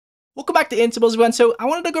Welcome back to Intables, everyone. So I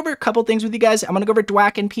wanted to go over a couple things with you guys. I'm going to go over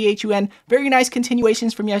DWAC and PHUN. Very nice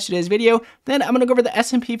continuations from yesterday's video. Then I'm going to go over the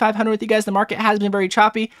S&P 500 with you guys. The market has been very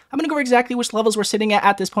choppy. I'm going to go over exactly which levels we're sitting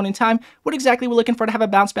at this point in time, what exactly we're looking for to have a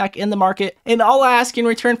bounce back in the market. And all I ask in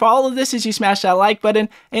return for all of this is you smash that like button.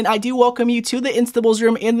 And I do welcome you to the Instables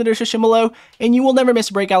room in the description below. And you will never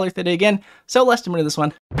miss a breakout like today again. So let's jump into this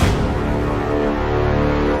one.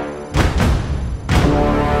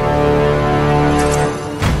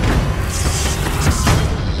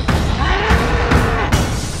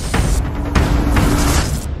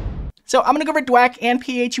 So I'm going to go over DWAC and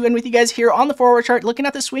PHUN with you guys here on the forward chart, looking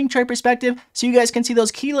at the swing trade perspective so you guys can see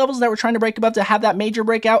those key levels that we're trying to break above to have that major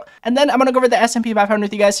breakout. And then I'm going to go over the S&P 500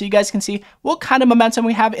 with you guys so you guys can see what kind of momentum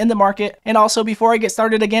we have in the market. And also, before I get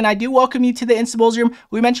started again, I do welcome you to the Instables room.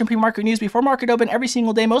 We mentioned pre-market news before market open every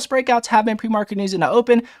single day. Most breakouts have been pre-market news and not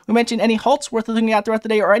open. We mentioned any halts worth looking at throughout the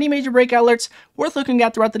day or any major breakout alerts worth looking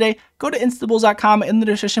at throughout the day. Go to instables.com in the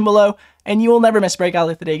description below, and you will never miss breakout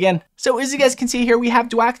like today again. So as you guys can see here, we have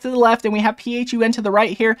DWAC to the left and we have PHUN to the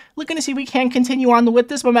right here, looking to see if we can continue on with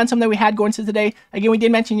this momentum that we had going to today. Again, we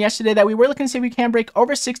did mention yesterday that we were looking to see if we can break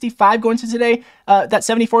over 65 going to today. That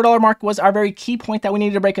 $74 mark was our very key point that we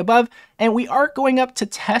needed to break above, and we are going up to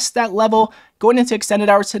test that level. Going into extended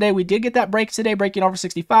hours today, we did get that break today, breaking over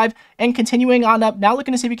 65 and continuing on up. Now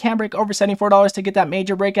looking to see if we can break over $74 to get that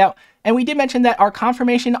major breakout. And we did mention that our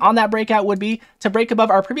confirmation on that breakout would be to break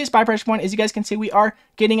above our previous buy pressure point. As you guys can see, we are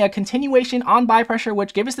getting a continuation on buy pressure,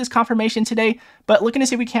 which gave us this confirmation today. But looking to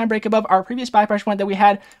see if we can break above our previous buy pressure point that we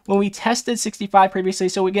had when we tested 65 previously.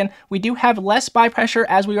 So again, we do have less buy pressure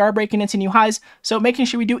as we are breaking into new highs. So making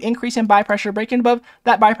sure we do increase in buy pressure, breaking above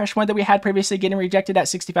that buy pressure point that we had previously, getting rejected at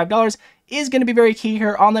 $65 is going to be very key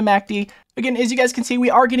here on the MACD. Again, as you guys can see, we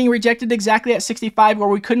are getting rejected exactly at 65 where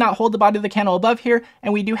we could not hold the body of the candle above here,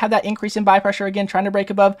 and we do have that increase in buy pressure, again, trying to break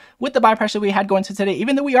above with the buy pressure we had going to today.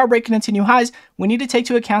 Even though we are breaking into new highs, we need to take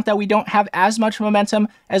into account that we don't have as much momentum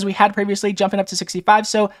as we had previously jumping up to 65,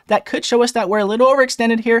 so that could show us that we're a little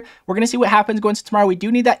overextended here. We're going to see what happens going to tomorrow. We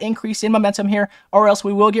do need that increase in momentum here, or else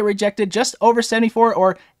we will get rejected just over 74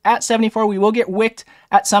 or at 74. We will get wicked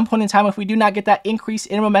at some point in time if we do not get that increase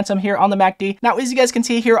in momentum here on the MACD. Now, as you guys can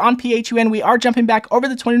see here on PHUN, we are jumping back over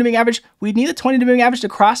the 20-day moving average. We need the 20-day moving average to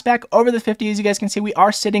cross back over the 50. As you guys can see, we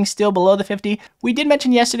are sitting still below the 50. We did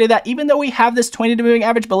mention yesterday that even though we have this 20-day moving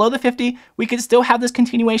average below the 50, we could still have this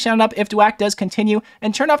continuation on up if DWAC does continue.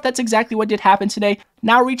 And turn off, that's exactly what did happen today.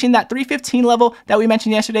 Now reaching that 315 level that we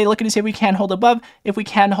mentioned yesterday, looking to see if we can hold above. If we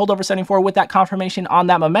can hold over 74 with that confirmation on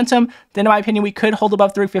that momentum, then in my opinion, we could hold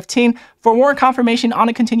above 315 for more confirmation on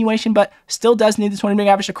a continuation, but still does need the 20-day moving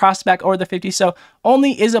average to cross back over the 50. So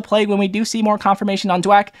only is a play when we do see more confirmation on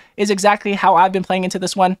DWAC is exactly how I've been playing into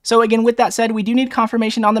this one. So again, with that said, we do need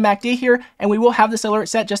confirmation on the MACD here, and we will have this alert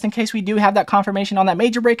set just in case we do have that confirmation on that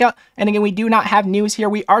major breakout. And again, we do not have news here.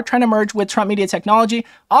 We are trying to merge with Trump Media Technology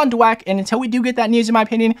on DWAC, and until we do get that news, in my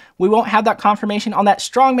opinion, we won't have that confirmation on that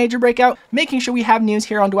strong major breakout. Making sure we have news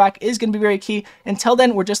here on DWAC is going to be very key. Until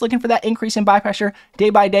then, we're just looking for that increase in buy pressure day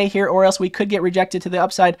by day here, or else we could get rejected to the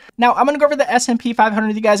upside. Now, I'm going to go over the S&P 500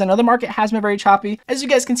 with you guys. I know the market has been very choppy. As you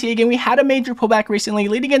guys can see, again, we had a major pullback recently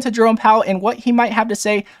leading into Jerome Powell and what he might have to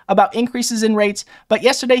say about increases in rates. But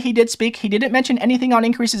yesterday he did speak. He didn't mention anything on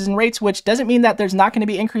increases in rates, which doesn't mean that there's not going to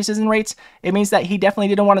be increases in rates. It means that he definitely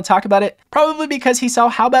didn't want to talk about it, probably because he saw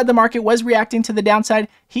how bad the market was reacting to the downside.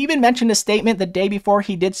 He even mentioned a statement the day before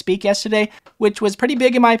he did speak yesterday, which was pretty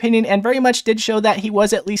big in my opinion, and very much did show that he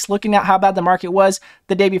was at least looking at how bad the market was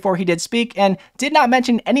the day before he did speak, and did not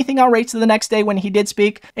mention anything on rates the next day when he did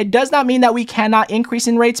speak. It does not mean that we cannot increase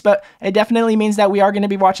in rates, but it definitely means that we are going to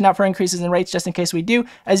be watching out for increases in rates just in case we do.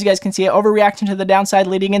 As you guys can see, overreaction to the downside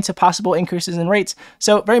leading into possible increases in rates.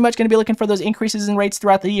 So very much going to be looking for those increases in rates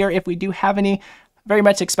throughout the year if we do have any. Very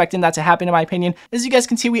much expecting that to happen, in my opinion. As you guys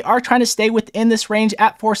can see, we are trying to stay within this range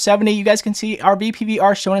at 470. You guys can see our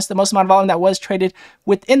VPVR showing us the most amount of volume that was traded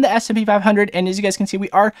within the S&P 500. And as you guys can see,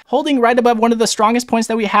 we are holding right above one of the strongest points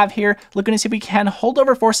that we have here, looking to see if we can hold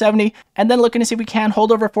over 470, and then looking to see if we can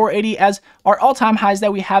hold over 480 as our all-time highs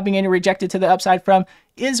that we have been getting rejected to the upside from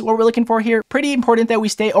is what we're looking for here. Pretty important that we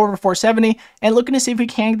stay over 470, and looking to see if we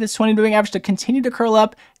can get this 20-day moving average to continue to curl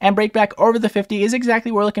up and break back over the 50 is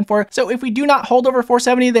exactly what we're looking for. So if we do not hold over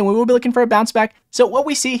 470, then we will be looking for a bounce back. So what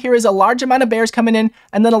we see here is a large amount of bears coming in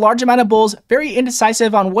and then a large amount of bulls, very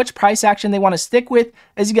indecisive on which price action they want to stick with.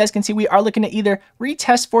 As you guys can see, we are looking to either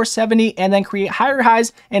retest 470 and then create higher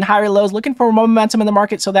highs and higher lows, looking for more momentum in the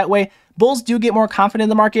market so that way bulls do get more confident in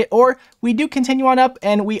the market, or we do continue on up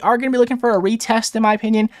and we are going to be looking for a retest, in my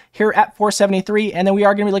opinion, here at 473. And then we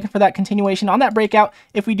are going to be looking for that continuation on that breakout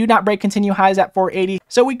if we do not break continue highs at 480.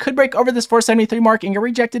 So we could break over this 473 mark and get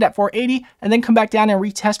rejected at 480 and then come back down and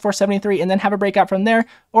retest 473 and then have a breakout from there.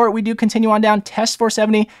 Or we do continue on down, test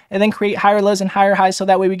 470 and then create higher lows and higher highs, so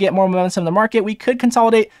that way we get more momentum in the market. We could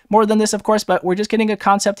consolidate more than this, of course, but we're just getting a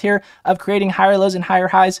concept here of creating higher lows and higher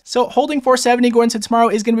highs. So holding 470 going into tomorrow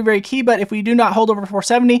is going to be very key, but if we do not hold over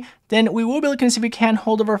 470, then we will be looking to see if we can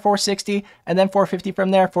hold over 460 and then 450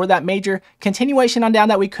 from there for that major continuation on down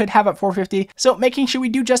that we could have at 450. So making sure we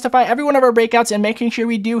do justify every one of our breakouts and making sure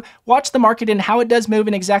we do watch the market and how it does move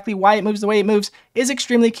and exactly why it moves the way it moves is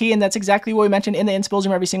extremely key. And that's exactly what we mentioned in the Instabulls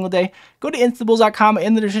room every single day. Go to instabulls.com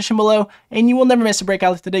in the description below and you will never miss a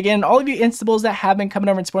breakout like today. Again, all of you Instabulls that have been coming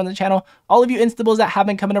over and supporting the channel, all of you Instabulls that have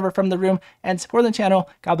been coming over from the room and supporting the channel,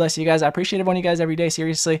 God bless you guys. I appreciate every one of you guys every day,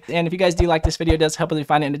 seriously. And if you guys do like this video, it does help us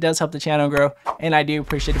find it and it does help the channel grow. And I do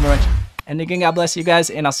appreciate it very much. And again, God bless you guys,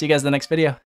 and I'll see you guys in the next video.